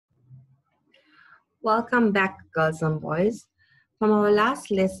Welcome back, girls and boys. From our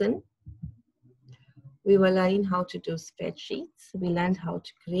last lesson, we were learning how to do spreadsheets. We learned how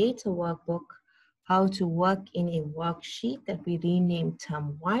to create a workbook, how to work in a worksheet that we renamed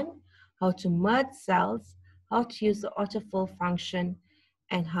Term 1, how to merge cells, how to use the autofill function,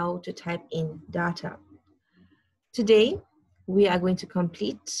 and how to type in data. Today, we are going to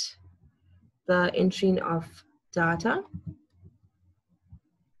complete the entering of data.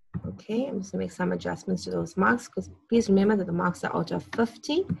 Okay, I'm just going to make some adjustments to those marks because please remember that the marks are out of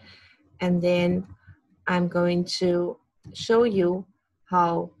 50. And then I'm going to show you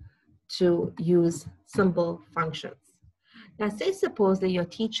how to use symbol functions. Now, say suppose that your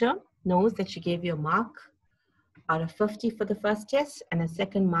teacher knows that she gave you a mark out of 50 for the first test, and a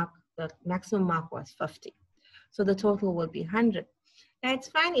second mark, the maximum mark was 50. So the total will be 100. Now, it's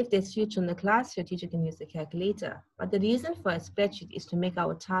fine if there's future in the class, your teacher can use the calculator. But the reason for a spreadsheet is to make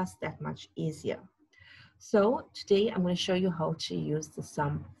our task that much easier. So today I'm going to show you how to use the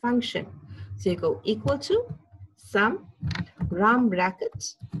sum function. So you go equal to sum, round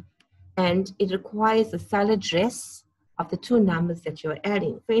bracket, and it requires the cell address of the two numbers that you're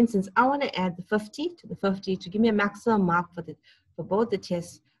adding. For instance, I want to add the 50 to the 50 to give me a maximum mark for both the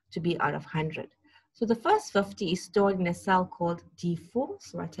tests to be out of 100. So the first 50 is stored in a cell called D4.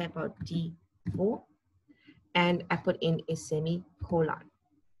 So I type out D4 and I put in a semicolon.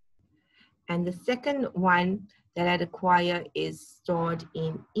 And the second one that I require is stored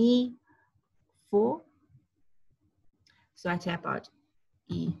in E4. So I type out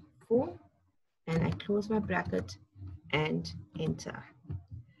E4 and I close my bracket and enter.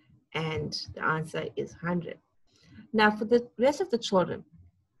 And the answer is 100. Now for the rest of the children,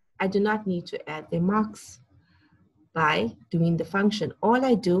 I do not need to add their marks by doing the function. All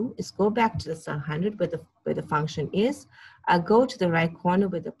I do is go back to the cell 100 where the function is. I go to the right corner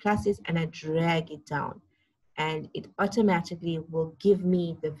where the plus is and I drag it down. And it automatically will give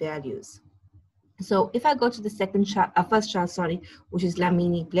me the values. So if I go to the first child, which is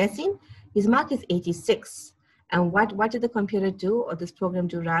Lamini Blessing, his mark is 86. And what did the computer do, or this program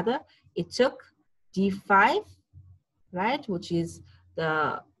do rather? It took D5, right, which is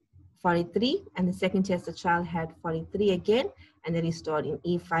the 43, and the second test the child had 43 again, and then he stored in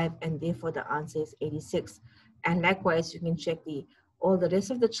E5, and therefore the answer is 86. And likewise, you can check all the rest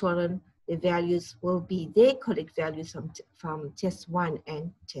of the children, the values will be their correct values from test 1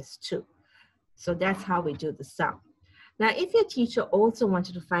 and test 2. So that's how we do the sum. Now, if your teacher also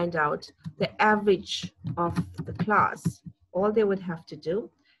wanted to find out the average of the class, all they would have to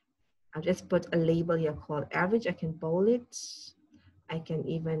do, I'll just put a label here called average. I can bold it. I can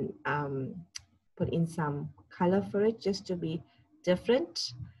even put in some color for it just to be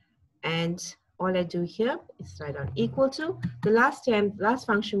different. And all I do here is write down equal to. The last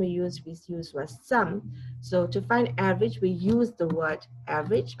function we used was sum. So to find average, we use the word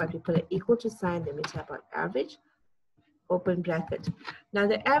average, but we put an equal to sign, then we type out average, open bracket. Now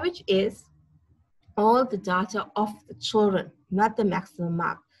the average is all the data of the children, not the maximum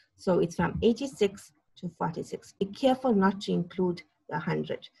mark. So it's from 86 to 46. Be careful not to include the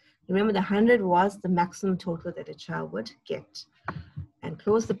 100. Remember, the 100 was the maximum total that a child would get. And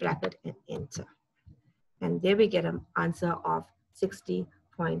close the bracket and enter. And there we get an answer of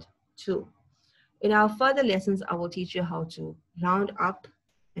 60.2. In our further lessons, I will teach you how to round up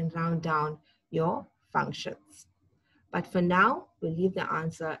and round down your functions. But for now, we'll leave the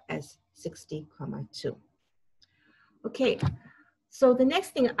answer as 60.2. Okay, so the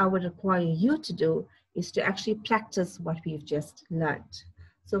next thing I would require you to do is to actually practice what we've just learned.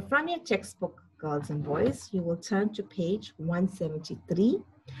 So from your textbook, girls and boys, you will turn to page 173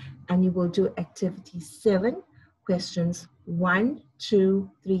 and you will do activity 7, questions 1, 2,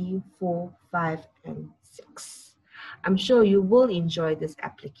 3, 4, 5, and 6. I'm sure you will enjoy this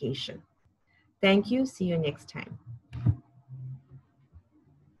application. Thank you. See you next time.